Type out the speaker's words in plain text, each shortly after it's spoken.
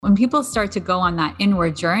when people start to go on that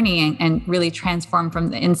inward journey and really transform from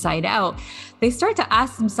the inside out, they start to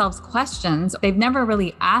ask themselves questions they've never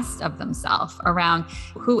really asked of themselves around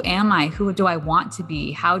who am I? Who do I want to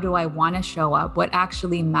be? How do I want to show up? What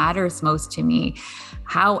actually matters most to me?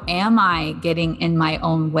 How am I getting in my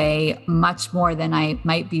own way much more than I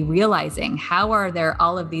might be realizing? How are there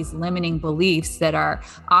all of these limiting beliefs that are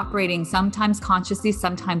operating sometimes consciously,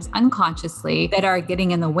 sometimes unconsciously, that are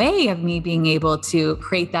getting in the way of me being able to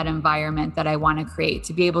create that environment that I want to create,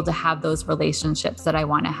 to be able to have those relationships that I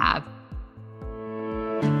want to have?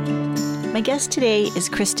 My guest today is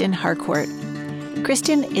Kristen Harcourt.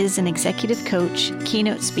 Kristen is an executive coach,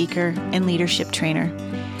 keynote speaker, and leadership trainer.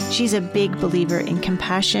 She's a big believer in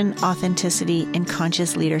compassion, authenticity, and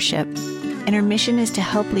conscious leadership. And her mission is to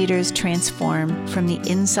help leaders transform from the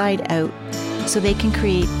inside out so they can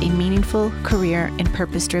create a meaningful career and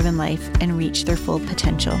purpose-driven life and reach their full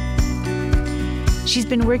potential. She's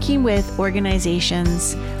been working with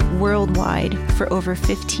organizations worldwide for over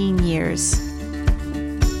 15 years,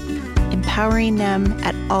 empowering them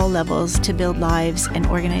at all levels to build lives and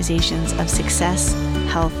organizations of success,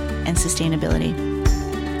 health, and sustainability.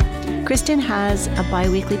 Kristen has a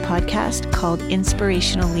bi-weekly podcast called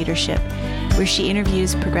Inspirational Leadership, where she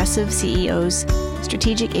interviews progressive CEOs,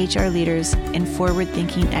 strategic HR leaders, and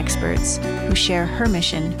forward-thinking experts who share her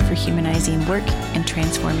mission for humanizing work and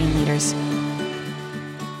transforming leaders.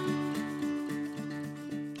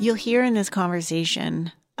 You'll hear in this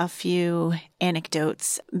conversation a few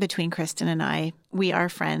anecdotes between Kristen and I. We are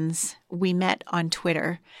friends. We met on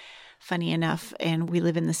Twitter, funny enough, and we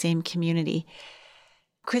live in the same community.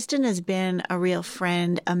 Kristen has been a real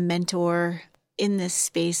friend, a mentor in this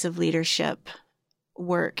space of leadership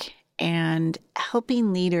work and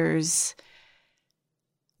helping leaders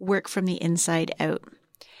work from the inside out.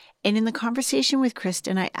 And in the conversation with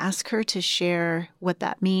Kristen, I asked her to share what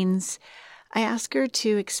that means. I asked her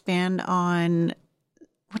to expand on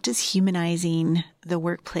what does humanizing the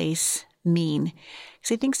workplace mean?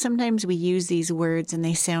 Because I think sometimes we use these words and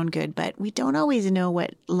they sound good, but we don't always know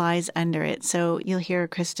what lies under it. So you'll hear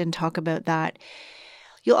Kristen talk about that.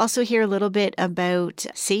 You'll also hear a little bit about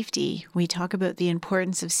safety. We talk about the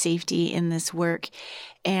importance of safety in this work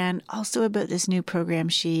and also about this new program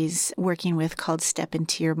she's working with called Step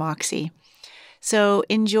Into Your Moxie. So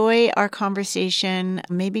enjoy our conversation.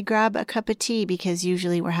 Maybe grab a cup of tea because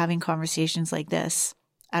usually we're having conversations like this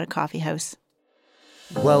at a coffee house.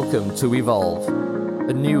 Welcome to Evolve,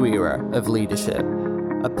 a new era of leadership,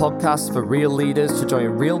 a podcast for real leaders to join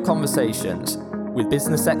real conversations with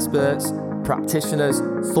business experts, practitioners,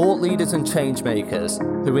 thought leaders and change makers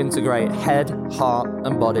who integrate head, heart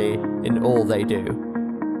and body in all they do,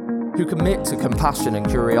 who commit to compassion and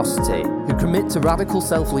curiosity, who commit to radical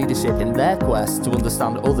self-leadership in their quest to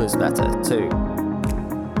understand others better too.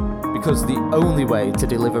 Because the only way to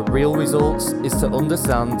deliver real results is to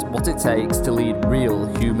understand what it takes to lead real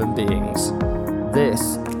human beings.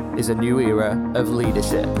 This is a new era of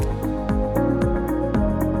leadership.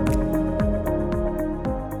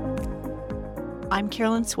 I'm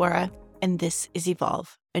Carolyn Swara, and this is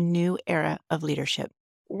Evolve, a new era of leadership.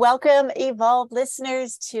 Welcome, Evolve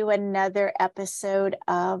listeners, to another episode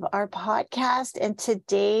of our podcast. And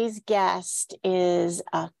today's guest is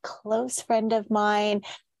a close friend of mine,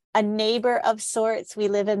 a neighbor of sorts. We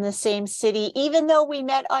live in the same city, even though we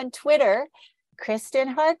met on Twitter. Kristen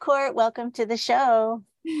Harcourt, welcome to the show.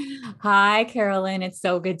 Hi, Carolyn. It's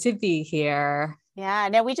so good to be here. Yeah,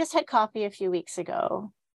 now we just had coffee a few weeks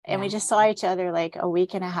ago. And we just saw each other like a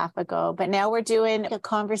week and a half ago. But now we're doing a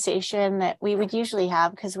conversation that we would usually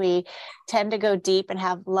have because we tend to go deep and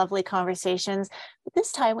have lovely conversations. But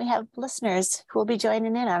this time we have listeners who will be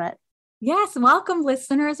joining in on it. Yes, welcome,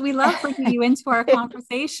 listeners. We love bringing you into our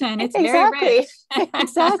conversation. It's very rich.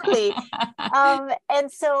 Exactly.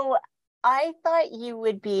 And so I thought you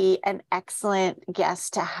would be an excellent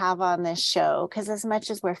guest to have on this show because as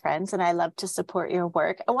much as we're friends and I love to support your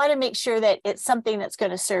work, I want to make sure that it's something that's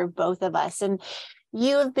going to serve both of us. And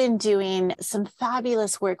you have been doing some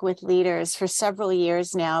fabulous work with leaders for several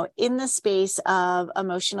years now in the space of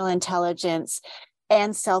emotional intelligence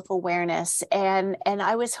and self-awareness. And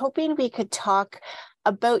I was hoping we could talk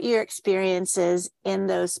about your experiences in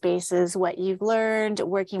those spaces, what you've learned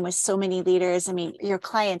working with so many leaders. I mean, your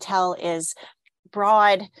clientele is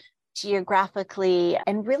broad geographically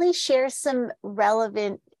and really share some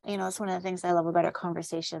relevant, it's one of the things I love about our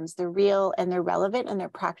conversations. They're real and they're relevant and they're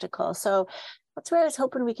practical. So that's where I was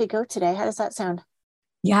hoping we could go today. How does that sound?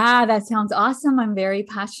 Yeah, that sounds awesome. I'm very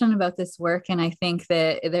passionate about this work. And I think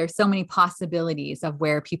that there's so many possibilities of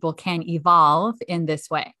where people can evolve in this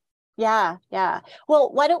way. Yeah. Yeah. Well,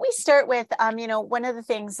 why don't we start with, one of the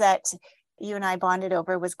things that you and I bonded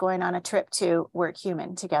over was going on a trip to Work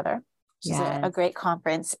Human together, which is a Yes. great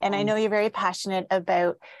conference. And I know you're very passionate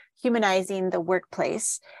about humanizing the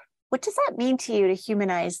workplace. What does that mean to you to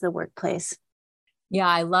humanize the workplace? Yeah,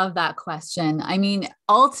 I love that question. I mean,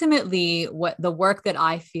 ultimately, what the work that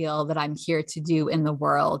I feel that I'm here to do in the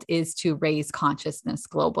world is to raise consciousness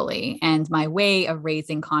globally. And my way of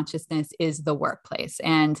raising consciousness is the workplace.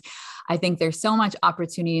 And I think there's so much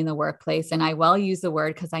opportunity in the workplace. And I will use the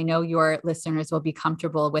word because I know your listeners will be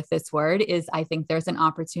comfortable with this word is I think there's an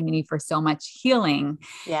opportunity for so much healing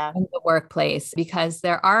Yeah. in the workplace because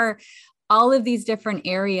there are all of these different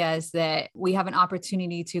areas that we have an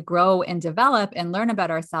opportunity to grow and develop and learn about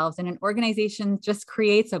ourselves. And an organization just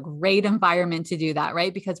creates a great environment to do that,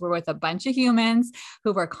 right? Because we're with a bunch of humans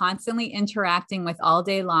who we're constantly interacting with all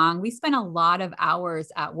day long. We spend a lot of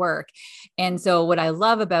hours at work. And so what I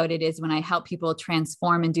love about it is when I help people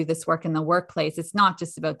transform and do this work in the workplace, it's not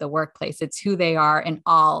just about the workplace, it's who they are in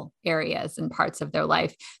all areas and parts of their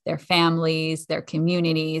life, their families, their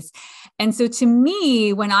communities. And so to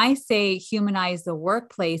me, when I say humanize the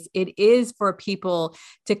workplace, it is for people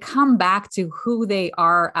to come back to who they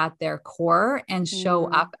are at their core and show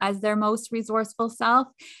up as their most resourceful self.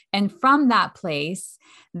 And from that place,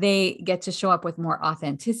 they get to show up with more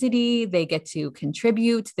authenticity. They get to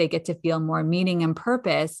contribute. They get to feel more meaning and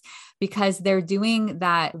purpose because they're doing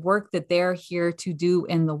that work that they're here to do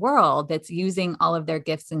in the world that's using all of their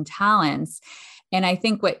gifts and talents. And I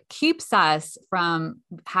think what keeps us from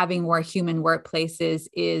having more human workplaces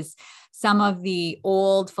is some of the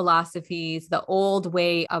old philosophies, the old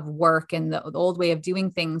way of work and the old way of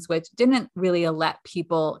doing things, which didn't really let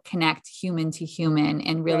people connect human to human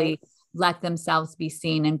and really let themselves be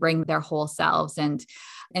seen and bring their whole selves. And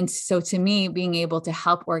so to me, being able to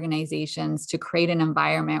help organizations to create an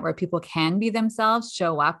environment where people can be themselves,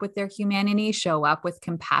 show up with their humanity, show up with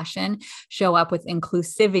compassion, show up with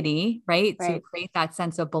inclusivity, right? To create that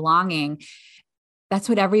sense of belonging. That's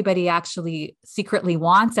what everybody actually secretly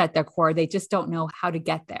wants at their core. They just don't know how to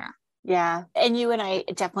get there. Yeah. And you and I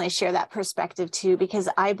definitely share that perspective too, because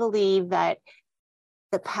I believe that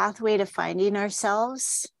the pathway to finding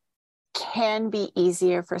ourselves can be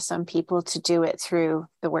easier for some people to do it through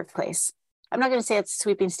the workplace. I'm not going to say it's a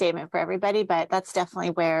sweeping statement for everybody, but that's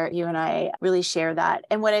definitely where you and I really share that.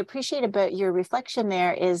 And what I appreciate about your reflection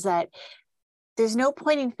there is that there's no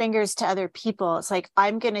pointing fingers to other people. It's like,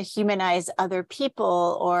 I'm going to humanize other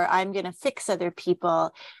people or I'm going to fix other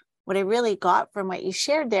people. What I really got from what you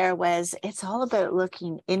shared there was it's all about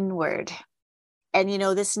looking inward. And,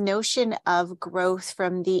 this notion of growth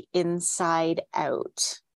from the inside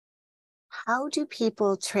out. How do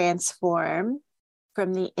people transform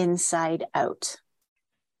from the inside out?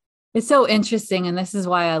 It's so interesting. And this is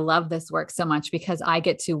why I love this work so much because I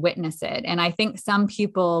get to witness it. And I think some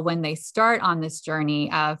people, when they start on this journey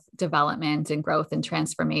of development and growth and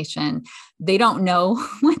transformation, they don't know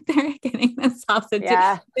what they're getting themselves into.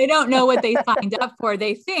 Yeah. They don't know what they signed up for.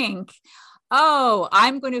 They think, oh,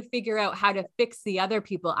 I'm going to figure out how to fix the other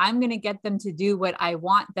people. I'm going to get them to do what I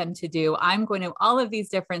want them to do. I'm going to all of these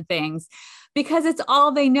different things because it's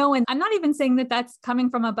all they know. And I'm not even saying that that's coming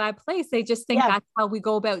from a bad place. They just think that's how we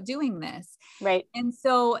go about doing this. Right. And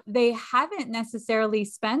so they haven't necessarily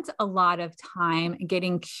spent a lot of time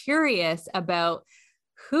getting curious about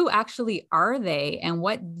who actually are they and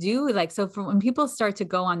what do so for when people start to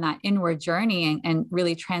go on that inward journey and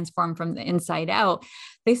really transform from the inside out,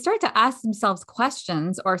 they start to ask themselves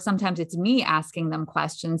questions, or sometimes it's me asking them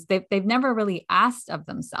questions they've never really asked of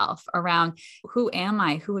themselves around who am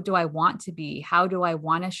I? Who do I want to be? How do I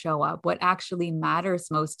want to show up? What actually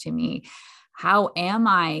matters most to me? How am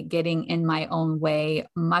I getting in my own way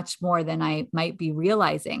much more than I might be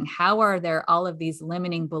realizing? How are there all of these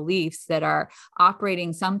limiting beliefs that are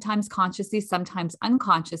operating sometimes consciously, sometimes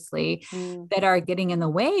unconsciously, that are getting in the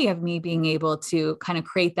way of me being able to kind of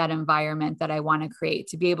create that environment that I want to create,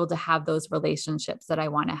 to be able to have those relationships that I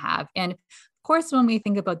want to have? And of course, when we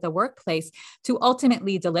think about the workplace, to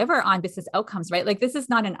ultimately deliver on business outcomes, right? Like this is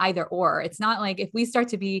not an either or. It's not like if we start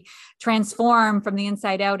to be transformed from the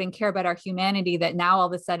inside out and care about our humanity, that now all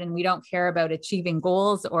of a sudden we don't care about achieving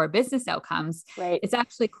goals or business outcomes. Right. It's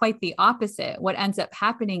actually quite the opposite. What ends up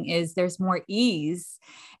happening is there's more ease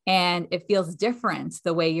and it feels different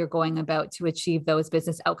the way you're going about to achieve those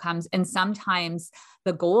business outcomes. And sometimes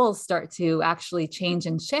the goals start to actually change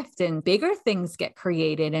and shift and bigger things get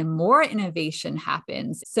created and more innovation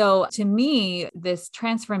happens. So to me, this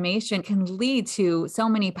transformation can lead to so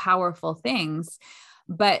many powerful things,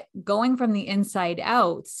 but going from the inside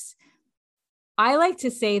out, I like to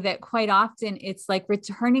say that quite often it's like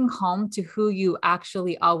returning home to who you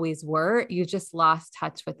actually always were. You just lost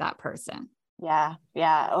touch with that person. Yeah.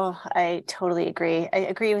 Yeah. Oh, I totally agree. I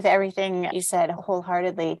agree with everything you said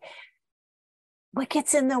wholeheartedly. What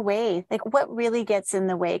gets in the way? Like, what really gets in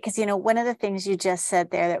the way? Because, one of the things you just said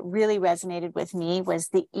there that really resonated with me was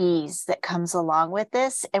the ease that comes along with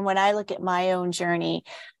this. And when I look at my own journey,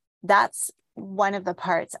 that's one of the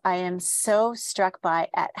parts I am so struck by,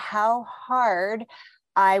 at how hard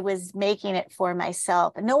I was making it for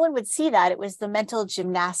myself. And no one would see that. It was the mental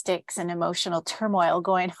gymnastics and emotional turmoil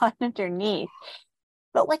going on underneath.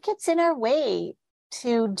 But what gets in our way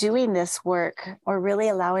to doing this work, or really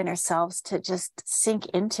allowing ourselves to just sink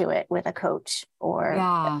into it with a coach or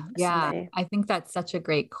somebody? I think that's such a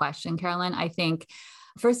great question, Carolyn. I think,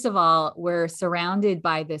 first of all, we're surrounded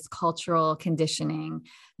by this cultural conditioning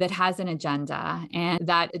that has an agenda, and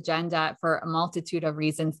that agenda, for a multitude of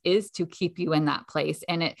reasons, is to keep you in that place.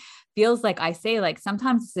 And it feels like, I say, like,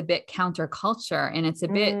 sometimes it's a bit counterculture and it's a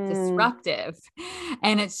bit disruptive,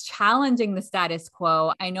 and it's challenging the status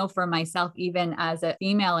quo. I know for myself, even as a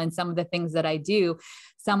female, in some of the things that I do,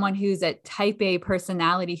 someone who's a type A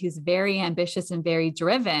personality, who's very ambitious and very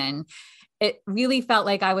driven, it really felt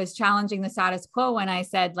like I was challenging the status quo when I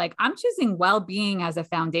said, like, I'm choosing well-being as a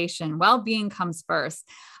foundation. Well-being comes first.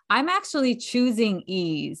 I'm actually choosing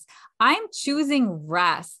ease. I'm choosing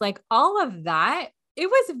rest. Like, all of that, it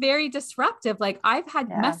was very disruptive. Like, I've had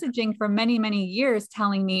messaging for many, many years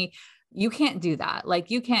telling me, you can't do that. Like,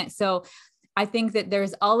 you can't. So I think that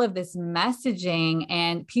there's all of this messaging,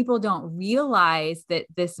 and people don't realize that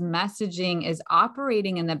this messaging is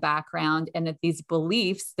operating in the background, and that these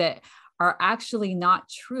beliefs that are actually not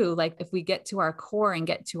true. Like, if we get to our core and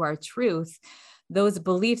get to our truth, those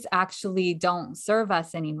beliefs actually don't serve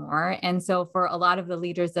us anymore. And so for a lot of the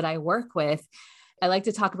leaders that I work with, I like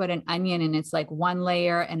to talk about an onion, and it's like one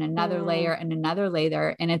layer and another layer and another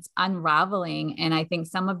layer, and it's unraveling. And I think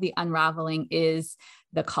some of the unraveling is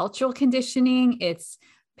the cultural conditioning. It's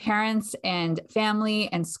parents and family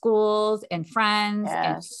and schools and friends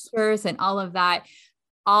and teachers and all of that,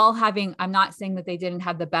 all having, I'm not saying that they didn't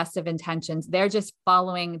have the best of intentions. They're just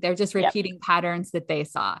repeating patterns that they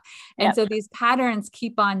saw. And so these patterns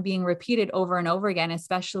keep on being repeated over and over again,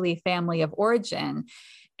 especially family of origin.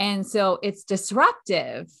 And so it's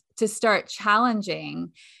disruptive to start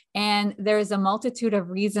challenging. And there's a multitude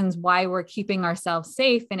of reasons why we're keeping ourselves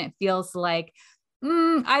safe. And it feels like,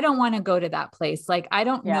 I don't want to go to that place. Like, I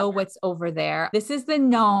don't know what's over there. This is the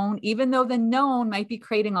known, even though the known might be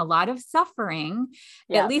creating a lot of suffering.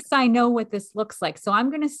 At least I know what this looks like. So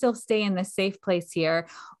I'm going to still stay in the safe place here.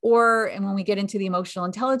 And when we get into the emotional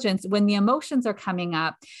intelligence, when the emotions are coming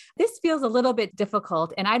up, this feels a little bit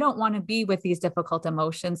difficult, and I don't want to be with these difficult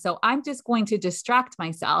emotions. So I'm just going to distract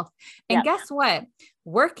myself. And guess what?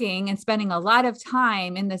 Working and spending a lot of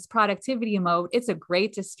time in this productivity mode, it's a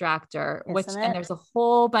great distractor, and there's a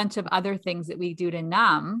whole bunch of other things that we do to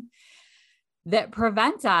numb that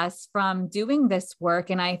prevent us from doing this work.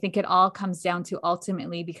 And I think it all comes down to,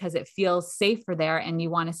 ultimately, because it feels safer there, and you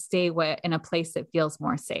want to stay in a place that feels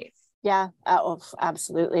more safe. Yeah. Oh,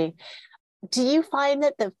 absolutely. Do you find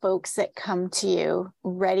that the folks that come to you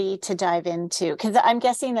ready to dive into, because I'm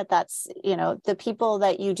guessing that that's, the people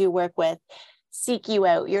that you do work with seek you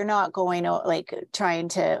out. You're not going like trying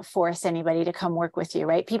to force anybody to come work with you,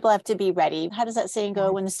 right? People have to be ready. How does that saying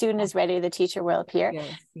go? When the student is ready, the teacher will appear.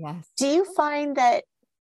 Yes. Do you find that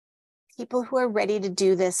people who are ready to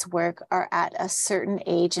do this work are at a certain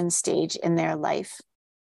age and stage in their life?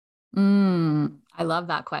 I love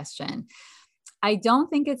that question. I don't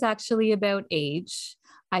think it's actually about age.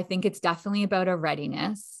 I think it's definitely about a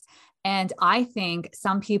readiness. And I think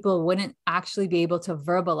some people wouldn't actually be able to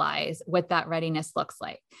verbalize what that readiness looks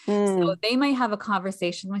like. So they might have a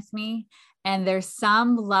conversation with me, and there's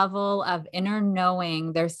some level of inner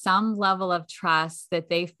knowing, there's some level of trust that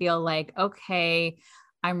they feel like, okay,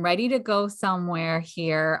 I'm ready to go somewhere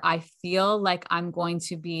here. I feel like I'm going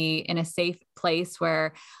to be in a safe place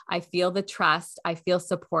where I feel the trust, I feel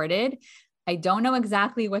supported. I don't know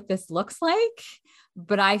exactly what this looks like,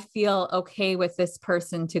 but I feel okay with this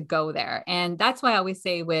person to go there. And that's why I always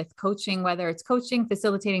say, with coaching, whether it's coaching,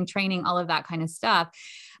 facilitating, training, all of that kind of stuff,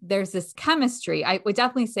 there's this chemistry. I would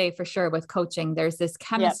definitely say, for sure, with coaching, there's this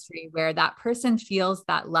chemistry where that person feels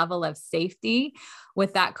that level of safety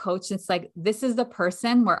with that coach. It's like, this is the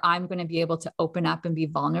person where I'm going to be able to open up and be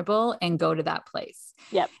vulnerable and go to that place.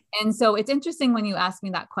 And so it's interesting when you ask me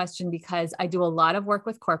that question, because I do a lot of work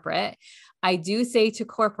with corporate. I do say to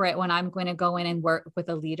corporate, when I'm going to go in and work with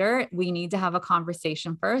a leader, we need to have a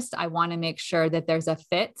conversation first. I want to make sure that there's a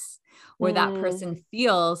fit where that person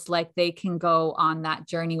feels like they can go on that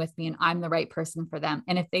journey with me and I'm the right person for them.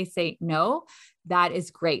 And if they say no, that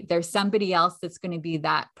is great. There's somebody else that's going to be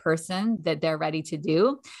that person that they're ready to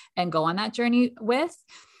do and go on that journey with.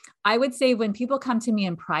 I would say when people come to me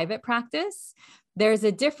in private practice, there's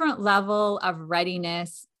a different level of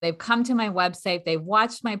readiness. They've come to my website, they've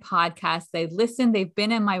watched my podcast, they've listened, they've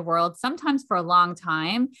been in my world, sometimes for a long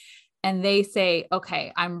time. And they say,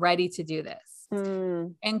 okay, I'm ready to do this.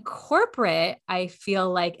 In corporate, I feel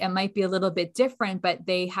like it might be a little bit different, but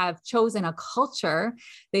they have chosen a culture.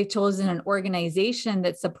 They've chosen an organization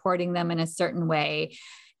that's supporting them in a certain way.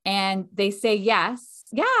 And they say, yes,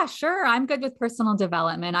 yeah, sure. I'm good with personal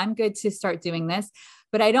development. I'm good to start doing this.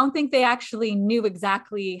 But I don't think they actually knew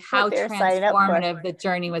exactly how transformative the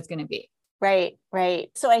journey was going to be. Right, right.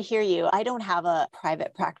 So I hear you. I don't have a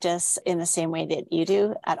private practice in the same way that you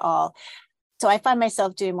do at all. So I find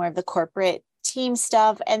myself doing more of the corporate team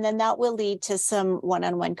stuff, and then that will lead to some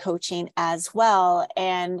one-on-one coaching as well.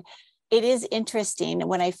 And it is interesting.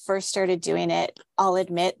 When I first started doing it, I'll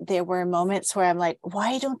admit there were moments where I'm like,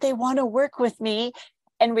 why don't they want to work with me?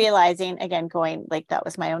 And realizing, again, going like that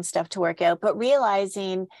was my own stuff to work out, but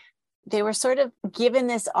realizing they were sort of given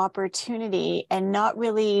this opportunity and not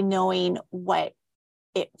really knowing what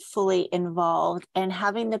it fully involved and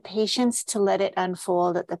having the patience to let it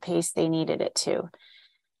unfold at the pace they needed it to.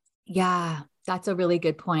 Yeah, that's a really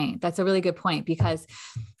good point. That's a really good point, because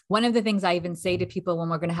one of the things I even say to people when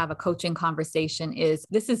we're going to have a coaching conversation is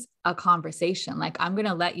this is a conversation. Like, I'm going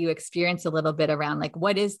to let you experience a little bit around like,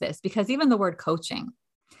 what is this? Because even the word coaching,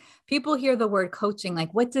 people hear the word coaching,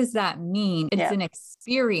 like, what does that mean? It's an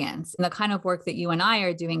experience. And the kind of work that you and I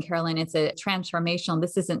are doing, Carolyn, it's a transformational.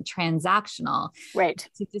 This isn't transactional. Right.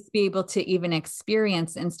 To just be able to even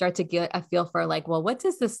experience and start to get a feel for like, well, what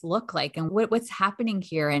does this look like? And what's happening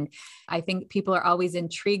here? And I think people are always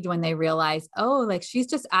intrigued when they realize, oh, like she's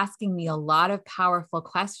just asking me a lot of powerful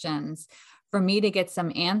questions for me to get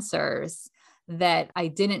some answers that I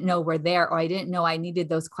didn't know were there, or I didn't know I needed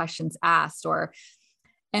those questions asked.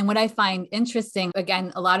 And what I find interesting,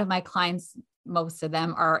 again, a lot of my clients, most of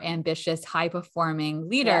them are ambitious, high performing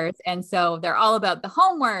leaders. Yeah. And so they're all about the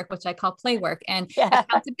homework, which I call play work, and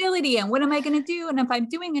accountability. And what am I going to do? And if I'm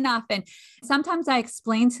doing enough? And sometimes I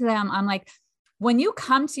explain to them, I'm like, when you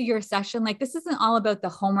come to your session, like this isn't all about the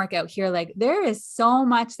homework out here. Like there is so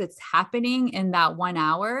much that's happening in that 1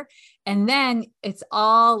 hour. And then it's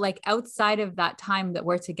all like outside of that time that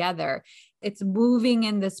we're together. It's moving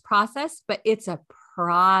in this process, but it's a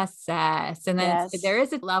process. And then there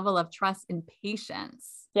is a level of trust and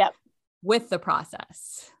patience with the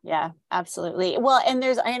process. Yeah, absolutely. Well, and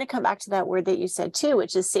I'm going to come back to that word that you said too,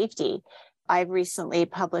 which is safety. I've recently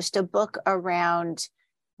published a book around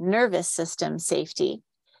nervous system safety.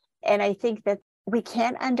 And I think that we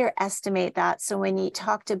can't underestimate that. So when you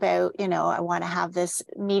talked about, I want to have this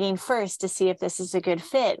meeting first to see if this is a good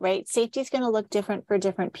fit, right? Safety is going to look different for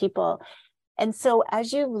different people. And so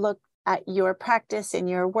as you look at your practice and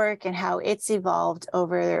your work and how it's evolved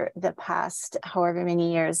over the past however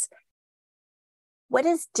many years, what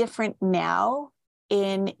is different now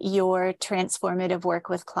in your transformative work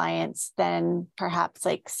with clients than perhaps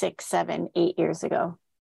like 6, 7, 8 years ago?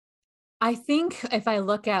 I think if I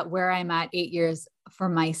look at where I'm at 8 years for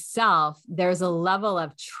myself, there's a level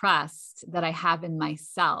of trust that I have in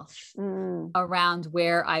myself around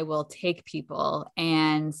where I will take people.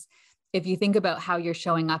 And if you think about how you're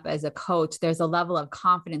showing up as a coach, there's a level of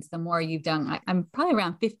confidence. The more you've done, I'm probably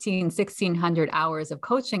around 1,600 hours of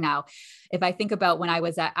coaching now. If I think about when I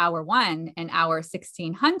was at hour 1 and hour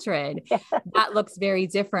 1,600, that looks very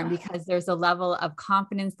different because there's a level of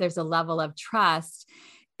confidence. There's a level of trust.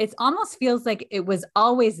 It almost feels like it was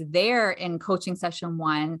always there in coaching session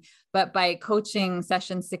 1, but by coaching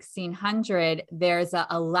session 1,600, there's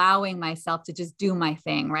allowing myself to just do my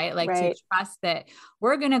thing, right? Like to trust that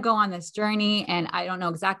we're going to go on this journey and I don't know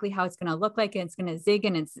exactly how it's going to look like. And it's going to zig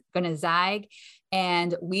and it's going to zag.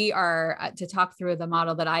 And we are to talk through the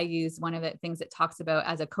model that I use. One of the things it talks about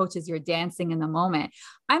as a coach is you're dancing in the moment.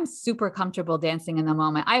 I'm super comfortable dancing in the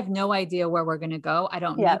moment. I have no idea where we're going to go. I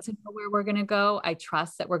don't need to know where we're going to go. I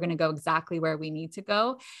trust that we're going to go exactly where we need to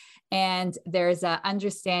go. And there's an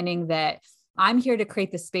understanding that I'm here to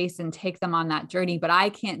create the space and take them on that journey, but I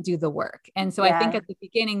can't do the work. And so I think at the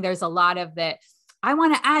beginning, there's a lot of that. I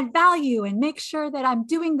want to add value and make sure that I'm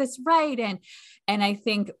doing this right. And I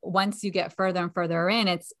think once you get further and further in,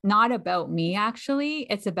 it's not about me, actually,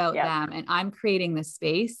 it's about them. And I'm creating the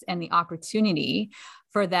space and the opportunity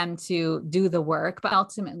for them to do the work. But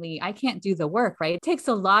ultimately, I can't do the work, right? It takes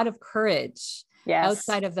a lot of courage Yes.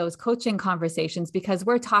 outside of those coaching conversations, because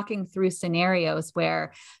we're talking through scenarios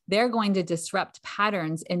where they're going to disrupt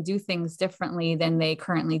patterns and do things differently than they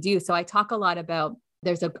currently do. So I talk a lot about,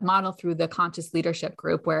 there's a model through the conscious leadership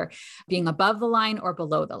group where being above the line or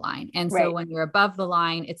below the line. And so when you're above the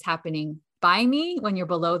line, it's happening by me. When you're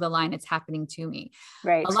below the line, it's happening to me.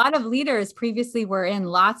 Right. A lot of leaders previously were in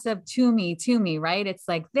lots of to me, right? It's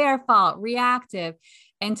like their fault, reactive.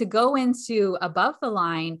 And to go into above the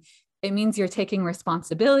line, it means you're taking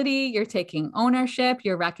responsibility, you're taking ownership,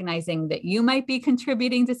 you're recognizing that you might be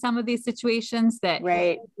contributing to some of these situations, that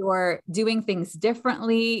you're doing things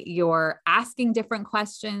differently, you're asking different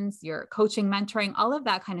questions, you're coaching, mentoring, all of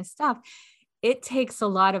that kind of stuff. It takes a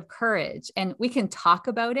lot of courage, and we can talk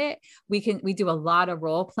about it. We do a lot of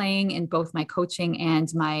role playing in both my coaching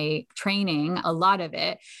and my training, a lot of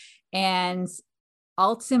it. And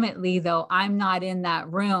ultimately though, I'm not in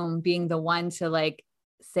that room being the one to like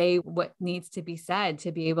say what needs to be said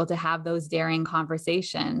to be able to have those daring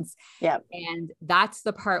conversations. Yep. And that's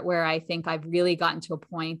the part where I think I've really gotten to a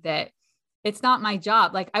point that it's not my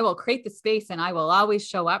job. Like, I will create the space and I will always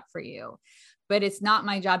show up for you, but it's not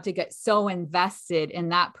my job to get so invested in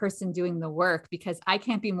that person doing the work, because I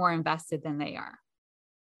can't be more invested than they are.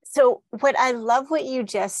 So what I love what you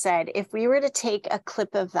just said, if we were to take a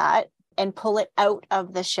clip of that and pull it out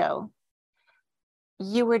of the show,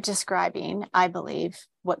 you were describing, I believe,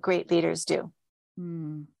 what great leaders do,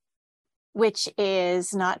 which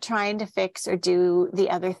is not trying to fix or do the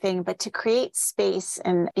other thing, but to create space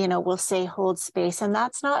and, we'll say hold space. And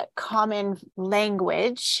that's not common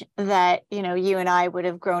language that, you and I would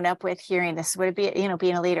have grown up with hearing this. Would it be,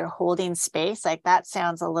 being a leader, holding space? Like, that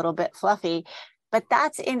sounds a little bit fluffy, but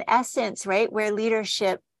that's in essence, right, where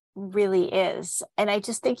leadership really is. And I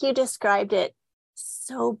just think you described it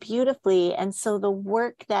so beautifully. And so the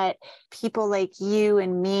work that people like you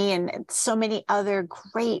and me and so many other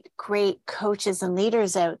great coaches and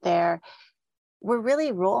leaders out there, we're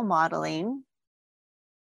really role modeling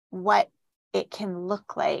what it can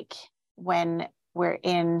look like when we're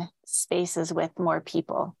in spaces with more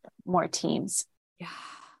people, more teams. Yeah.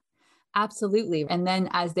 Absolutely. And then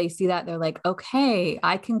as they see that, they're like, okay,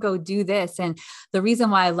 I can go do this. And the reason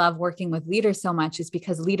why I love working with leaders so much is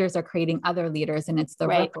because leaders are creating other leaders, and it's the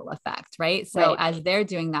ripple effect, right? So as they're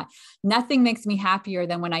doing that, nothing makes me happier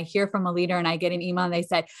than when I hear from a leader and I get an email and they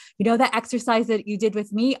said, that exercise that you did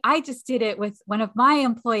with me, I just did it with one of my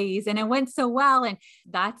employees and it went so well. And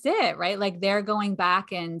that's it, right? Like, they're going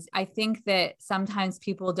back. And I think that sometimes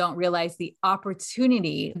people don't realize the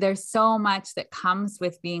opportunity. There's so much that comes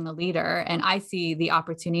with being a leader. And I see the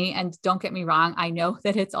opportunity. And don't get me wrong, I know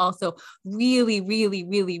that it's also really, really,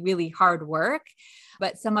 really, really hard work.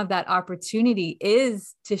 But some of that opportunity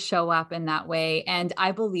is to show up in that way. And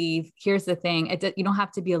I believe, here's the thing, you don't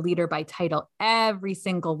have to be a leader by title. Every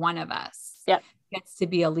single one of us gets to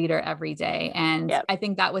be a leader every day. And I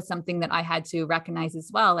think that was something that I had to recognize as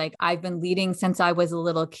well. Like, I've been leading since I was a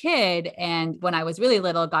little kid. And when I was really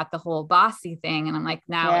little, got the whole bossy thing. And I'm like,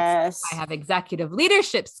 now I have executive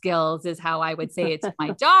leadership skills, is how I would say it to my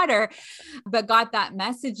daughter, but got that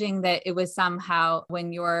messaging that it was somehow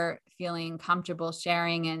when you're feeling comfortable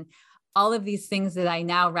sharing and all of these things that I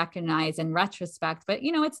now recognize in retrospect, but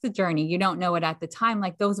it's the journey. You don't know it at the time.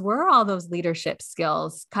 Like, those were all those leadership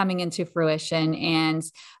skills coming into fruition, and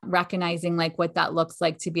recognizing like what that looks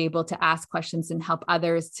like to be able to ask questions and help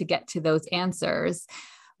others to get to those answers.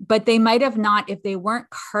 But they might have not, if they weren't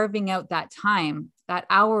carving out that time. That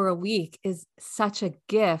hour a week is such a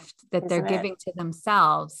gift that they're giving to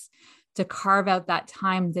themselves to carve out that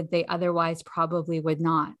time that they otherwise probably would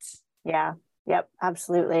not. Yeah. Yep.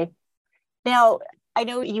 Absolutely. Now, I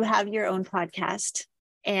know you have your own podcast,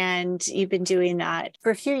 and you've been doing that for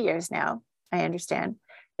a few years now, I understand.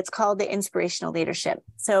 It's called The Inspirational Leadership.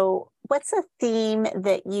 So what's a theme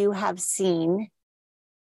that you have seen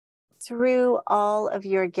through all of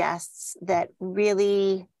your guests that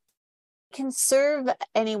really can serve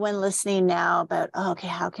anyone listening now about, okay,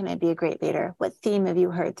 how can I be a great leader? What theme have you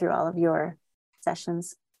heard through all of your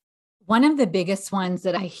sessions? One of the biggest ones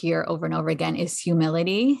that I hear over and over again is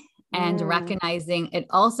humility. And recognizing it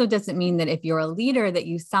also doesn't mean that if you're a leader that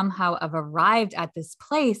you somehow have arrived at this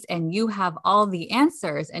place and you have all the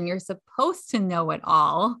answers and you're supposed to know it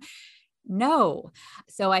all. No.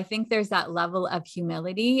 So I think there's that level of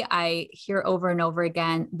humility. I hear over and over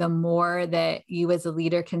again, the more that you as a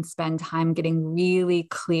leader can spend time getting really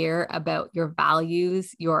clear about your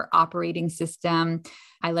values, your operating system.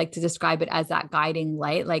 I like to describe it as that guiding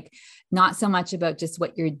light, like not so much about just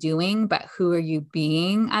what you're doing, but who are you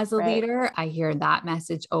being as a leader? I hear that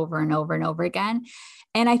message over and over and over again.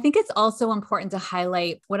 And I think it's also important to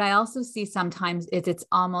highlight what I also see sometimes is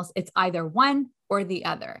it's either one or the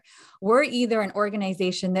other. We're either an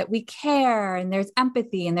organization that we care and there's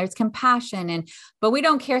empathy and there's compassion, but we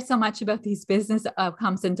don't care so much about these business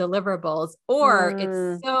outcomes and deliverables, or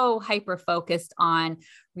it's so hyper focused on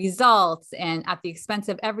results and at the expense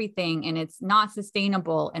of everything, and it's not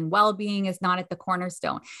sustainable, and well-being is not at the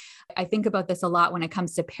cornerstone. I think about this a lot when it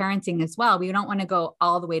comes to parenting as well. We don't want to go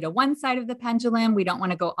all the way to one side of the pendulum. We don't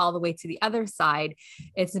want to go all the way to the other side.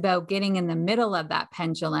 It's about getting in the middle of that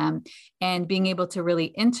pendulum and being able to really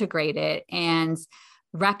integrate it and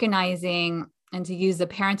recognizing. And to use the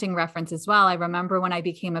parenting reference as well, I remember when I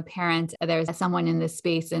became a parent, there's someone in this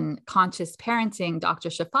space in conscious parenting, Dr.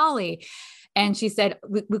 Shafali. And she said,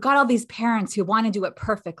 we've got all these parents who want to do it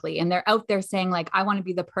perfectly. And they're out there saying like, I want to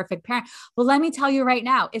be the perfect parent. Well, let me tell you right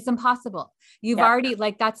now, it's impossible. You've already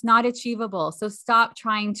that's not achievable. So stop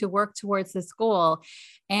trying to work towards this goal.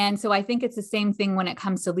 And so I think it's the same thing when it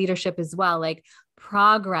comes to leadership as well. Like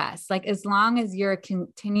progress, like as long as you're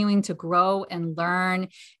continuing to grow and learn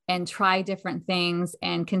and try different things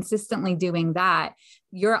and consistently doing that,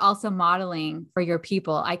 you're also modeling for your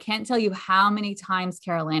people. I can't tell you how many times,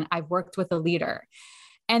 Carolyn, I've worked with a leader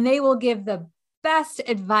and they will give the best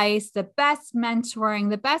advice, the best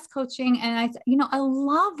mentoring, the best coaching. And I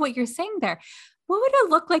love what you're saying there. What would it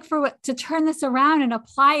look like to turn this around and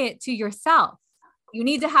apply it to yourself? You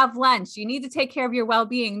need to have lunch. You need to take care of your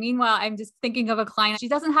well-being. Meanwhile, I'm just thinking of a client. She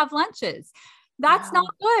doesn't have lunches. That's not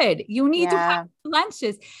good. You need to have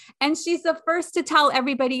lunches. And she's the first to tell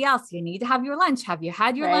everybody else, you need to have your lunch. Have you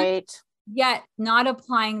had your lunch? Yet not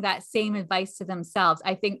applying that same advice to themselves.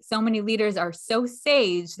 I think so many leaders are so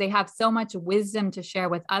sage. They have so much wisdom to share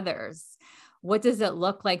with others. What does it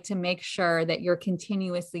look like to make sure that you're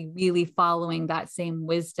continuously really following that same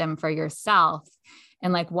wisdom for yourself?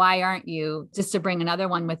 And like, why aren't you? Just to bring another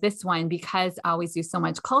one with this one, because I always do so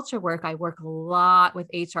much culture work. I work a lot with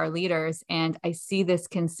HR leaders and I see this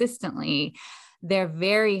consistently. They're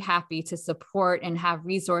very happy to support and have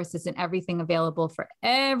resources and everything available for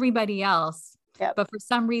everybody else. But for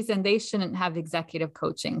some reason, they shouldn't have executive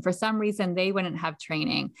coaching. For some reason, they wouldn't have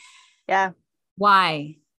training.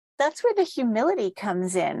 Why? That's where the humility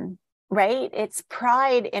comes in. Right? It's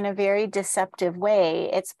pride in a very deceptive way.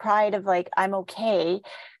 It's pride of like, I'm okay.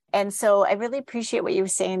 And so I really appreciate what you were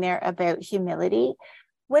saying there about humility.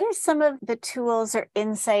 What are some of the tools or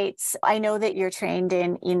insights? I know that you're trained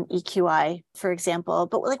in EQI, for example,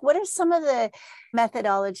 but like, what are some of the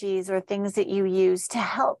methodologies or things that you use to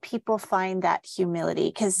help people find that humility?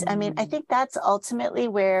 Because I mean, I think that's ultimately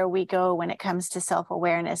where we go when it comes to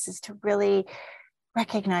self-awareness, is to really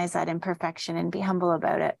recognize that imperfection and be humble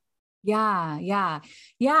about it. Yeah.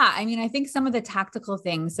 I mean, I think some of the tactical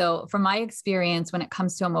things. So from my experience, when it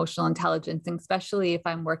comes to emotional intelligence, and especially if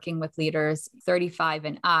I'm working with leaders 35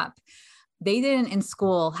 and up, they didn't in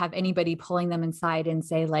school have anybody pulling them inside and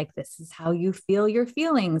say, like, this is how you feel your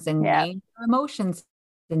feelings and name your emotions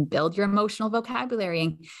and build your emotional vocabulary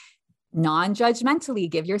and non-judgmentally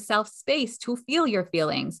give yourself space to feel your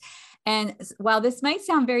feelings. And while this might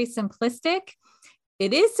sound very simplistic,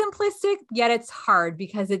 it is simplistic, yet it's hard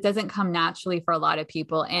because it doesn't come naturally for a lot of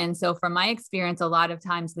people. And so from my experience, a lot of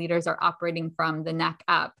times leaders are operating from the neck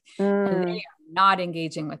up and they are not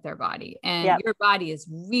engaging with their body. And your body is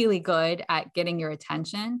really good at getting your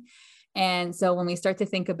attention. And so when we start to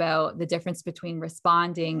think about the difference between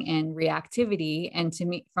responding and reactivity, and to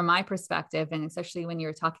me, from my perspective, and especially when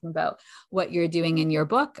you're talking about what you're doing in your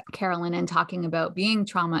book, Carolyn, and talking about being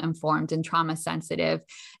trauma informed and trauma sensitive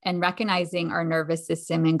and recognizing our nervous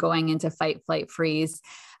system and going into fight, flight, freeze,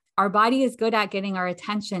 our body is good at getting our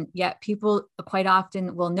attention, yet people quite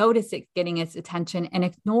often will notice it getting its attention and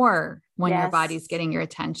ignore when your body's getting your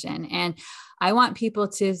attention. And I want people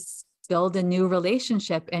to build a new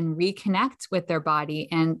relationship and reconnect with their body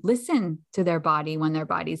and listen to their body when their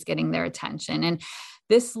body's getting their attention. And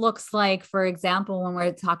This looks like, for example, when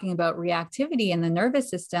we're talking about reactivity in the nervous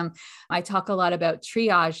system, I talk a lot about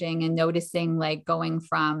triaging and noticing, like going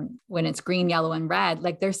from when it's green, yellow, and red,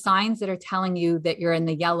 like there's signs that are telling you that you're in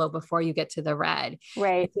the yellow before you get to the red.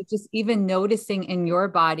 Right. So just even noticing in your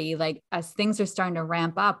body, like as things are starting to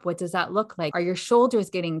ramp up, what does that look like? Are your shoulders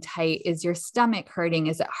getting tight? Is your stomach hurting?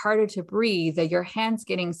 Is it harder to breathe? Are your hands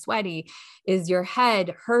getting sweaty? Is your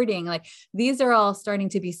head hurting? Like these are all starting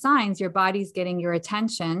to be signs your body's getting your attention.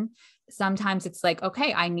 Sometimes it's like,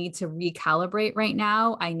 okay, I need to recalibrate right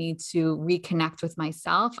now. I need to reconnect with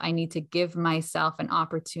myself. I need to give myself an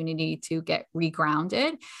opportunity to get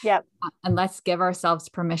regrounded. Yep. And let's give ourselves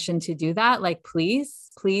permission to do that. Like, please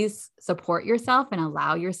support yourself and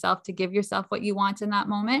allow yourself to give yourself what you want in that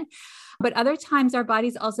moment. But other times our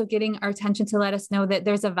body's also getting our attention to let us know that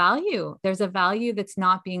there's a value. There's a value that's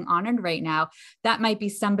not being honored right now. That might be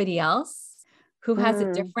somebody else who has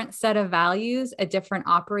a different set of values, a different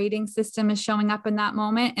operating system is showing up in that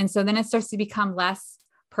moment. And so then it starts to become less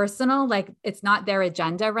personal. Like it's not their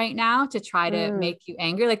agenda right now to try to make you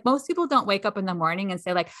angry. Like most people don't wake up in the morning and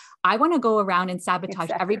say like, I want to go around and sabotage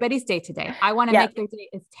everybody's day today. I want to make their day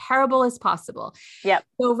as terrible as possible. Yep.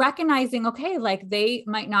 So recognizing, okay, like they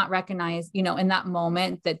might not recognize, in that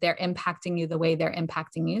moment that they're impacting you the way they're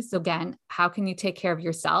impacting you. So again, how can you take care of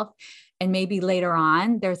yourself? And maybe later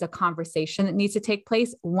on, there's a conversation that needs to take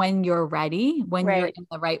place when you're ready, when you're in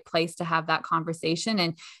the right place to have that conversation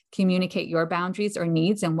and communicate your boundaries or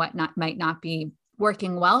needs and what might not be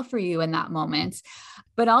working well for you in that moment.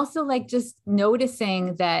 But also like just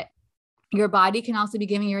noticing that your body can also be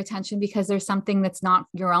giving your attention because there's something that's not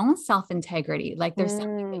your own self-integrity. Like there's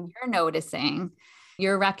something that you're noticing.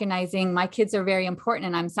 You're recognizing my kids are very important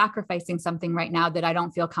and I'm sacrificing something right now that I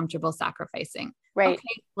don't feel comfortable sacrificing. Right.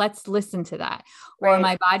 Okay, let's listen to that. Or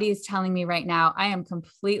my body is telling me right now, I am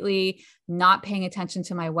completely not paying attention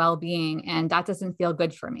to my well-being and that doesn't feel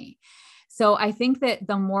good for me. So I think that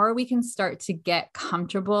the more we can start to get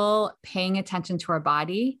comfortable paying attention to our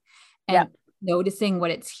body and noticing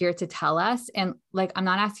what it's here to tell us. And like, I'm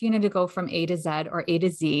not asking you to go from A to Z or A to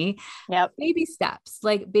Z. Baby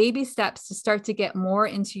steps to start to get more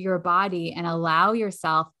into your body and allow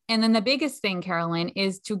yourself. And then the biggest thing, Carolyn,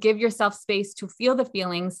 is to give yourself space to feel the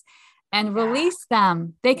feelings and release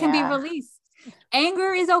them. They can be released.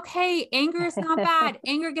 Anger is okay. Anger is not bad.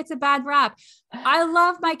 Anger gets a bad rap. I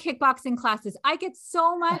love my kickboxing classes. I get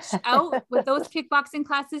so much out with those kickboxing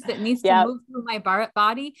classes that needs to move through my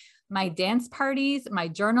body, my dance parties, my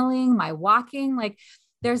journaling, my walking. Like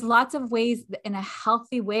there's lots of ways in a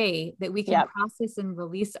healthy way that we can process and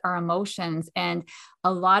release our emotions. And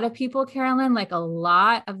a lot of people, Carolyn, like a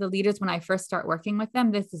lot of the leaders, when I first start working with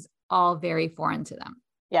them, this is all very foreign to them.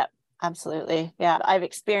 Yep. Absolutely. Yeah. I've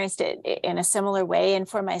experienced it in a similar way. And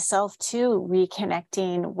for myself too,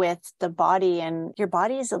 reconnecting with the body, and your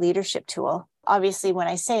body is a leadership tool. Obviously, when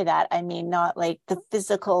I say that, I mean, not like the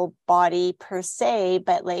physical body per se,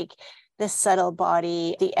 but like the subtle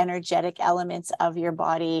body, the energetic elements of your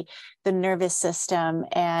body, the nervous system,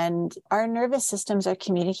 and our nervous systems are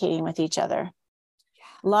communicating with each other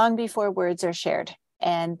long before words are shared.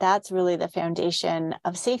 And that's really the foundation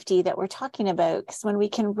of safety that we're talking about. Because when we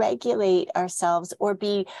can regulate ourselves or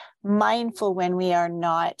be mindful when we are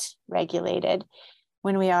not regulated,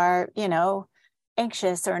 when we are,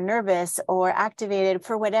 anxious or nervous or activated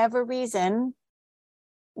for whatever reason,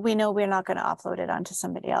 we know we're not going to offload it onto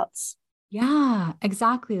somebody else. Yeah,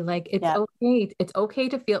 exactly. Like it's okay. It's okay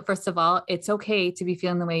to feel, first of all, it's okay to be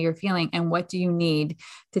feeling the way you're feeling. And what do you need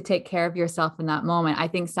to take care of yourself in that moment? I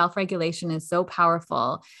think self-regulation is so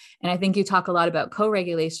powerful. And I think you talk a lot about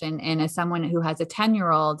co-regulation. And as someone who has a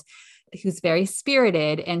 10-year-old who's very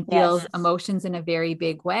spirited and feels emotions in a very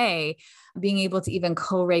big way, being able to even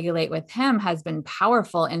co-regulate with him has been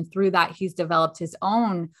powerful. And through that, he's developed his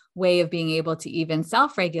own way of being able to even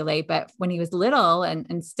self-regulate. But when he was little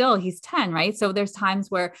and still he's 10, right? So there's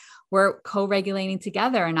times where we're co-regulating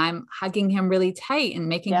together and I'm hugging him really tight and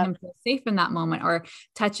making him feel safe in that moment, or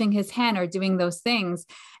touching his hand or doing those things.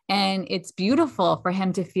 And it's beautiful for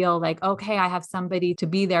him to feel like, okay, I have somebody to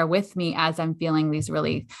be there with me as I'm feeling these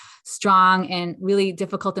really strong and really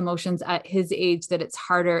difficult emotions at his age, that it's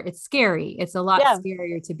harder. It's scary. It's a lot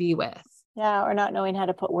scarier to be with. Yeah. Or not knowing how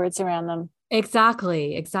to put words around them.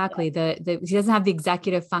 Exactly. He doesn't have the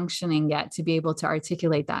executive functioning yet to be able to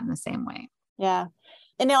articulate that in the same way. Yeah.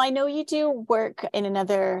 And now I know you do work in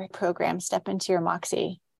another program, Step Into Your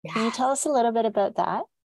Moxie. Can you tell us a little bit about that?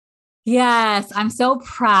 Yes, I'm so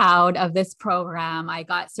proud of this program. I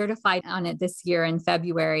got certified on it this year in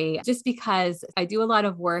February, just because I do a lot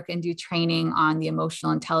of work and do training on the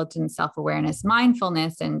emotional intelligence, self-awareness,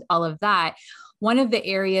 mindfulness, and all of that. One of the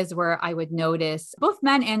areas where I would notice both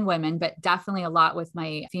men and women, but definitely a lot with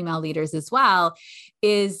my female leaders as well,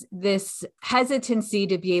 is this hesitancy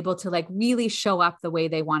to be able to like really show up the way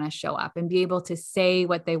they want to show up and be able to say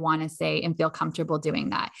what they want to say and feel comfortable doing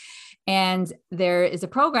that. And there is a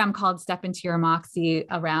program called Step Into Your Moxie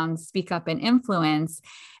around speak up and influence.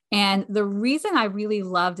 And the reason I really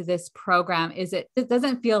loved this program is it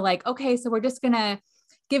doesn't feel like, okay, so we're just going to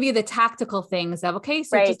give you the tactical things of, okay,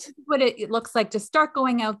 so Right. just what it looks like, just start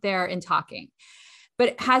going out there and talking. But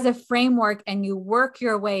it has a framework and you work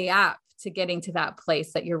your way up to getting to that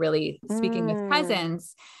place that you're really speaking with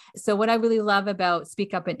presence. So what I really love about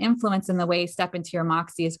Speak Up and Influence and the way Step Into Your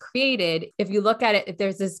Moxie is created, if you look at it, if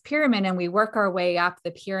there's this pyramid and we work our way up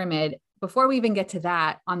the pyramid, before we even get to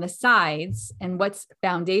that, on the sides and what's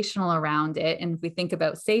foundational around it, and if we think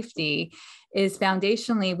about safety, is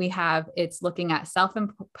foundationally it's looking at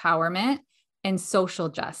self-empowerment and social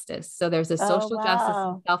justice. So there's a Oh, social justice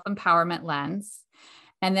and wow. self-empowerment lens.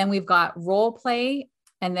 And then we've got role play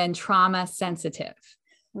and then trauma sensitive.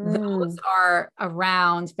 Those are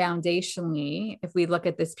around foundationally, if we look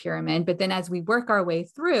at this pyramid. But then as we work our way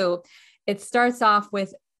through, it starts off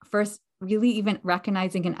with first really even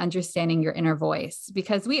recognizing and understanding your inner voice,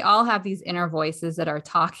 because we all have these inner voices that are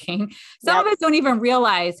talking. Some of us don't even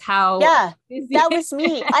realize how busy that was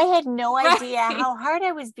me. I had no idea Right. how hard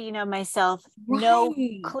I was being on myself. No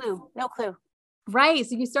Right. clue. No clue. Right.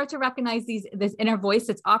 So you start to recognize this inner voice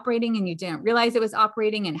that's operating and you didn't realize it was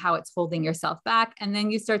operating and how it's holding yourself back. And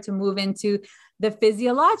then you start to move into the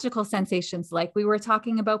physiological sensations, like we were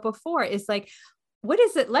talking about before. Is like, what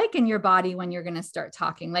is it like in your body when you're going to start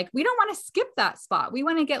talking? Like, we don't want to skip that spot. We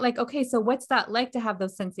want to get like, okay, so what's that like to have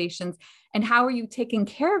those sensations? And how are you taking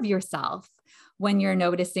care of yourself when you're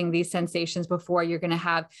noticing these sensations before you're going to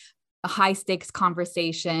have a high stakes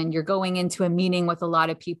conversation? You're going into a meeting with a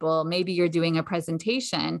lot of people. Maybe you're doing a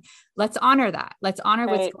presentation. Let's honor that. Let's honor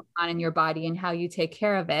what's going on in your body and how you take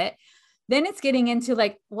care of it. Then it's getting into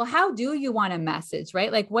like, well, how do you want to message,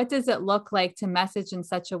 right? Like, what does it look like to message in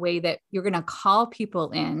such a way that you're going to call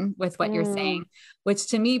people in with what you're saying, which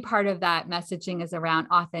to me, part of that messaging is around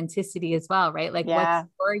authenticity as well, right? Like, what's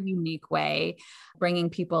your unique way bringing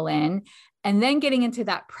people in? And then getting into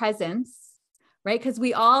that presence, right? Because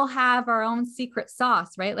we all have our own secret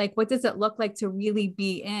sauce, right? Like, what does it look like to really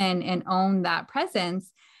be in and own that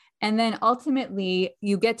presence? And then ultimately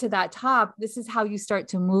you get to that top. This is how you start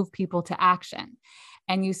to move people to action.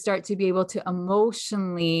 And you start to be able to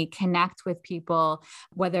emotionally connect with people,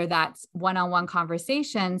 whether that's one-on-one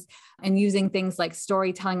conversations and using things like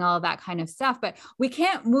storytelling, all of that kind of stuff. But we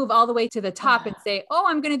can't move all the way to the top and say, oh,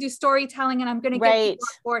 I'm going to do storytelling and I'm going to get people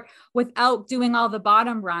on board, without doing all the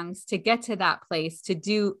bottom rungs to get to that place, to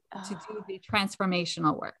do the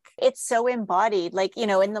transformational work. It's so embodied, like, you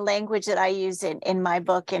know, in the language that I use in my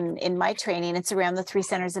book and in my training, it's around the 3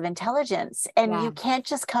 centers of intelligence. And you can't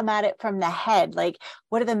just come at it from the head. Like,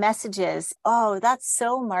 what are the messages? Oh, that's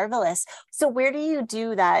so marvelous. So where do you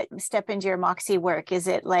do that Step Into Your Moxie work? Is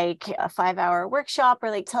it like a 5-hour workshop,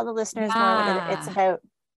 or like tell the listeners more what it's about?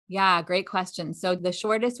 Yeah, great question. So the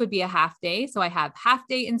shortest would be a half day. So I have half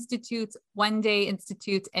day institutes, 1-day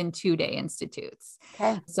institutes, and 2-day institutes.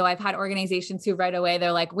 Okay. So I've had organizations who right away,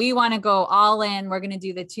 they're like, we want to go all in. We're going to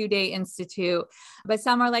do the 2-day institute. But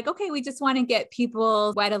some are like, okay, we just want to get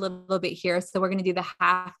people wet a little bit here. So we're going to do the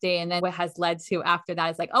half day. And then what has led to after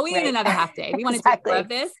that is like, oh, we need another half day. We want to do more of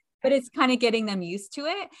this. But it's kind of getting them used to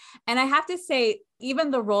it. And I have to say,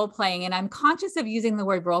 even the role playing, and I'm conscious of using the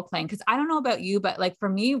word role playing, because I don't know about you, but like for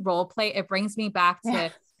me, role play, it brings me back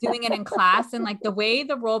to doing it in class. And like the way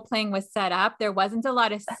the role playing was set up, there wasn't a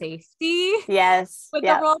lot of safety with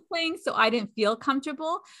the role playing. So I didn't feel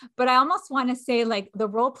comfortable. But I almost want to say like the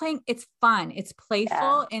role playing, it's fun, it's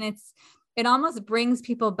playful, and it almost brings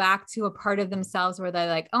people back to a part of themselves where they're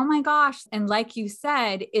like, oh my gosh. And like you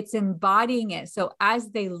said, it's embodying it. So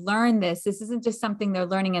as they learn this isn't just something they're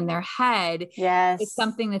learning in their head. It's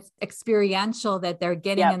something that's experiential that they're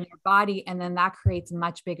getting in their body. And then that creates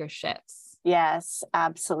much bigger shifts. Yes,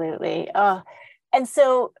 absolutely. Oh, and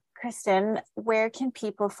so Kristen, where can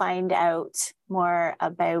people find out more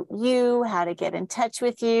about you, how to get in touch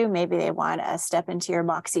with you? Maybe they want to Step Into Your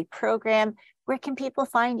Moxie program. Where can people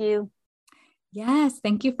find you? Yes,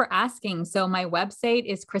 thank you for asking. So my website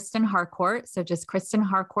is Kristen Harcourt. So just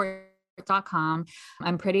kristenharcourt.com. KristenHarcourt.com.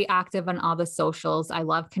 I'm pretty active on all the socials. I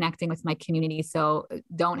love connecting with my community. So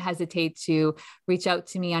don't hesitate to reach out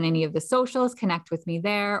to me on any of the socials, connect with me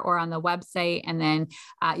there or on the website. And then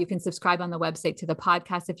you can subscribe on the website to the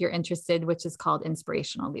podcast if you're interested, which is called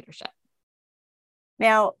Inspirational Leadership.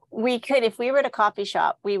 Now, we could, if we were at a coffee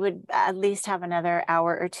shop, we would at least have another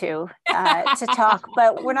hour or two to talk,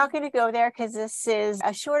 but we're not going to go there because this is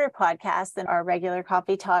a shorter podcast than our regular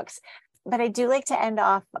coffee talks. But I do like to end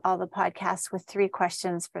off all the podcasts with 3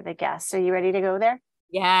 questions for the guests. Are you ready to go there?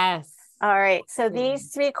 Yes. All right. So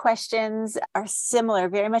these 3 questions are similar,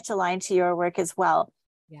 very much aligned to your work as well.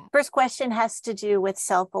 Yeah. First question has to do with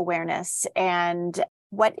self-awareness. And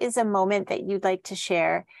what is a moment that you'd like to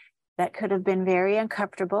share that could have been very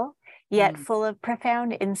uncomfortable, yet full of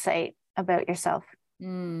profound insight about yourself?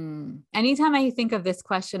 Anytime I think of this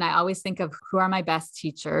question, I always think of who are my best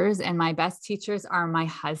teachers, and my best teachers are my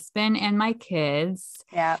husband and my kids.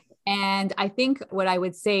 Yeah. And I think what I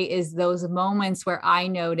would say is those moments where I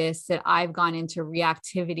notice that I've gone into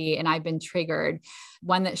reactivity and I've been triggered.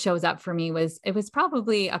 One that shows up for me was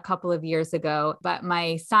probably a couple of years ago, but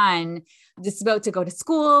my son just about to go to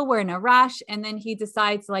school, we're in a rush. And then he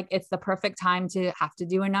decides like, it's the perfect time to have to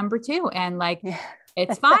do a number 2. And like,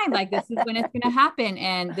 it's fine. Like this is when it's going to happen.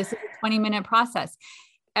 And this is a 20-minute process.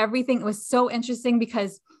 Everything was so interesting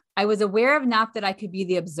because I was aware enough that I could be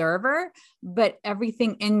the observer, but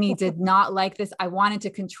everything in me did not like this. I wanted to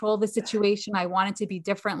control the situation. I wanted to be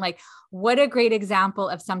different. Like, what a great example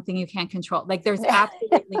of something you can't control. Like there's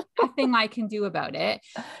absolutely nothing I can do about it.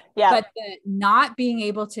 Yeah. But the not being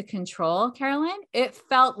able to control, Carolyn, it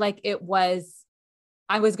felt like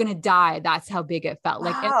I was going to die. That's how big it felt.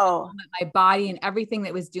 Like my body and everything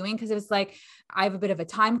that was doing. Cause it was like, I have a bit of a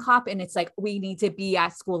time clock and it's like, we need to be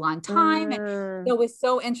at school on time. And so it was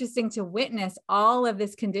so interesting to witness all of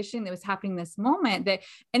this conditioning that was happening this moment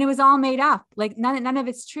and it was all made up. Like none of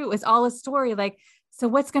it's true. It's all a story. Like, so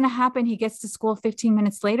what's going to happen? He gets to school 15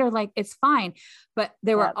 minutes later. Like it's fine. But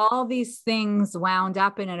there were all these things wound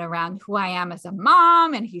up in and around who I am as a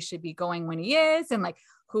mom, and he should be going when he is. And like,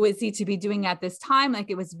 who is he to be doing at this time? Like,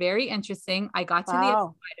 it was very interesting. I got to the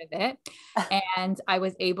other side of it and I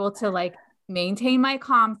was able to like maintain my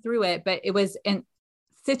calm through it. But it was in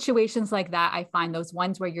situations like that, I find those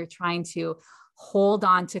ones where you're trying to hold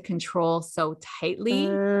on to control so tightly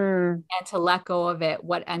and to let go of it,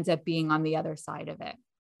 what ends up being on the other side of it.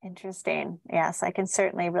 Interesting. Yes, I can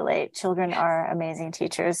certainly relate. Children are amazing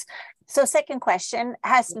teachers. So second question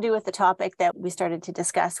has to do with the topic that we started to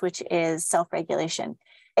discuss, which is self-regulation.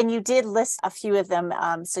 And you did list a few of them.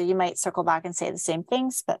 So you might circle back and say the same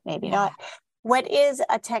things, but maybe not. What is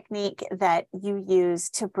a technique that you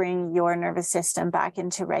use to bring your nervous system back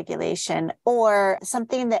into regulation, or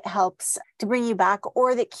something that helps to bring you back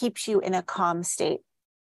or that keeps you in a calm state?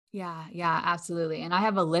 Yeah, absolutely. And I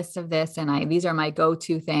have a list of this and these are my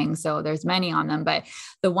go-to things. So there's many on them, but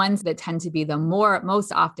the ones that tend to be the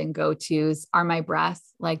most often go-tos are my breath,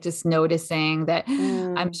 like just noticing that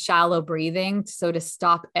I'm shallow breathing. So to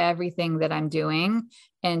stop everything that I'm doing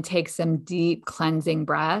and take some deep cleansing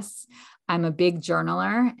breaths. I'm a big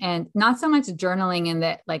journaler, and not so much journaling in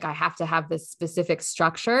that like I have to have this specific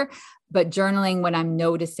structure, but journaling when I'm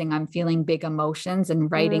noticing I'm feeling big emotions and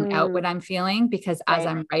writing out what I'm feeling, because as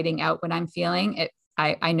I'm writing out what I'm feeling,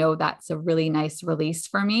 I know that's a really nice release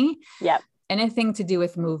for me. Yep. Anything to do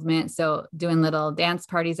with movement. So doing little dance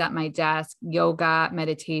parties at my desk, yoga,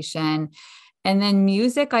 meditation, and then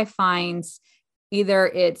music. I find either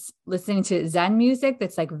it's listening to Zen music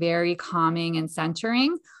that's like very calming and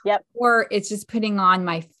centering, or it's just putting on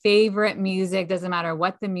my favorite music, doesn't matter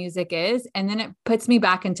what the music is. And then it puts me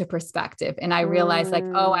back into perspective. And I realize like,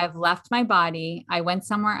 oh, I've left my body. I went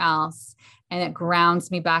somewhere else, and it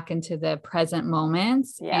grounds me back into the present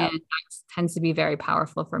moments. And that tends to be very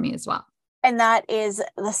powerful for me as well. And that is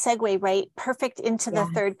the segue, right? Perfect into the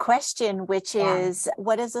third question, which is,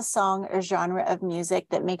 what is a song or genre of music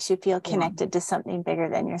that makes you feel connected to something bigger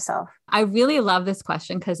than yourself? I really love this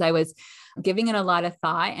question because I was giving it a lot of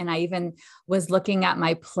thought, and I even was looking at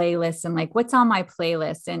my playlist and like, what's on my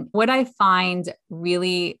playlist? And what I find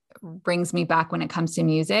really brings me back when it comes to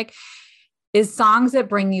music is songs that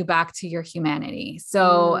bring you back to your humanity.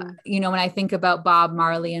 So, when I think about Bob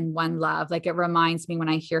Marley and One Love, like it reminds me when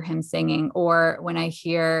I hear him singing, or when I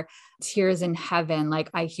hear Tears in Heaven, like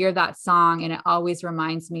I hear that song and it always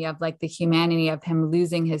reminds me of like the humanity of him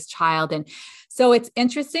losing his child. And so it's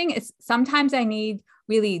interesting. Sometimes I need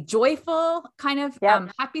really joyful kind of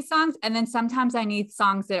happy songs. And then sometimes I need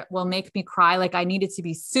songs that will make me cry. Like I need it to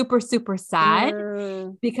be super, super sad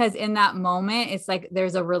because in that moment, it's like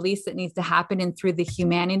there's a release that needs to happen. And through the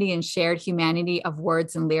humanity and shared humanity of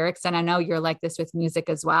words and lyrics. And I know you're like this with music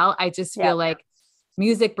as well. I just feel like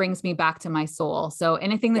music brings me back to my soul. So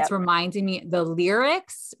anything that's reminding me, the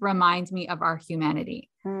lyrics remind me of our humanity.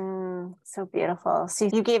 So beautiful. So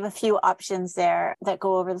you gave a few options there that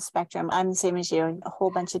go over the spectrum. I'm the same as you, a whole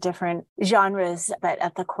bunch of different genres, but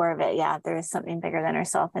at the core of it, there is something bigger than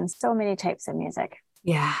ourselves and so many types of music.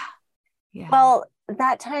 Yeah. Well,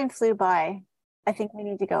 that time flew by. I think we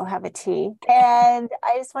need to go have a tea. And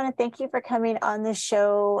I just want to thank you for coming on the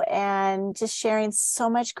show and just sharing so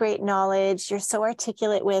much great knowledge. You're so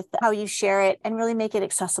articulate with how you share it and really make it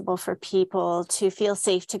accessible for people to feel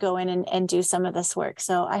safe to go in and do some of this work.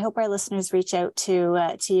 So I hope our listeners reach out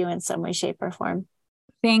to you in some way, shape, or form.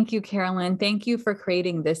 Thank you, Carolyn. Thank you for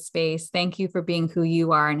creating this space. Thank you for being who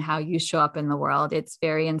you are and how you show up in the world. It's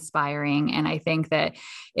very inspiring. And I think that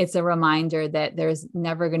it's a reminder that there's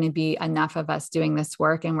never going to be enough of us doing this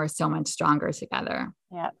work and we're so much stronger together.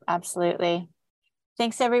 Yeah, absolutely.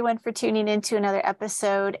 Thanks everyone for tuning in to another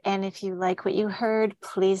episode. And if you like what you heard,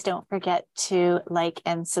 please don't forget to like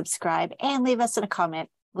and subscribe and leave us a comment.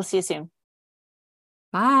 We'll see you soon.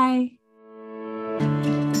 Bye.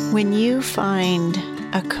 When you find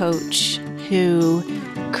a coach who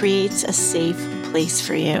creates a safe place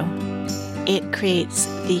for you, it creates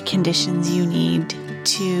the conditions you need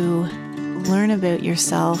to learn about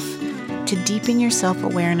yourself, to deepen your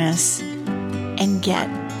self-awareness, and get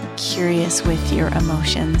curious with your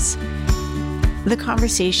emotions. The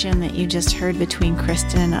conversation that you just heard between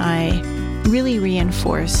Kristen and I really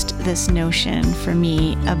reinforced this notion for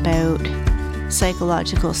me about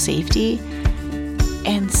psychological safety.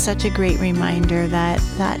 And such a great reminder that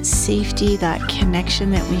that safety, that connection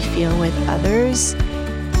that we feel with others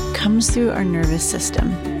comes through our nervous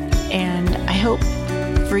system. And I hope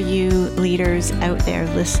for you leaders out there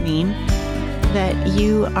listening that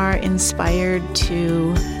you are inspired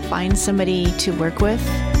to find somebody to work with,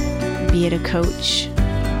 be it a coach,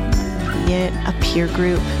 be it a peer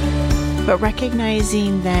group, but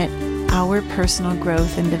recognizing that our personal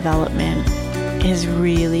growth and development is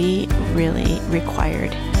really, really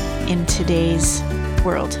required in today's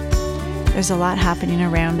world. There's a lot happening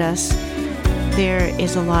around us. There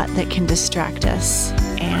is a lot that can distract us,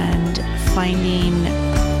 and finding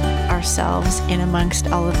ourselves in amongst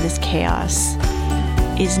all of this chaos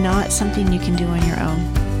is not something you can do on your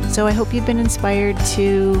own. So I hope you've been inspired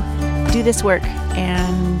to do this work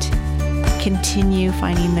and continue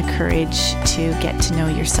finding the courage to get to know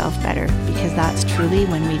yourself better, because that's truly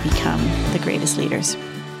when we become the greatest leaders.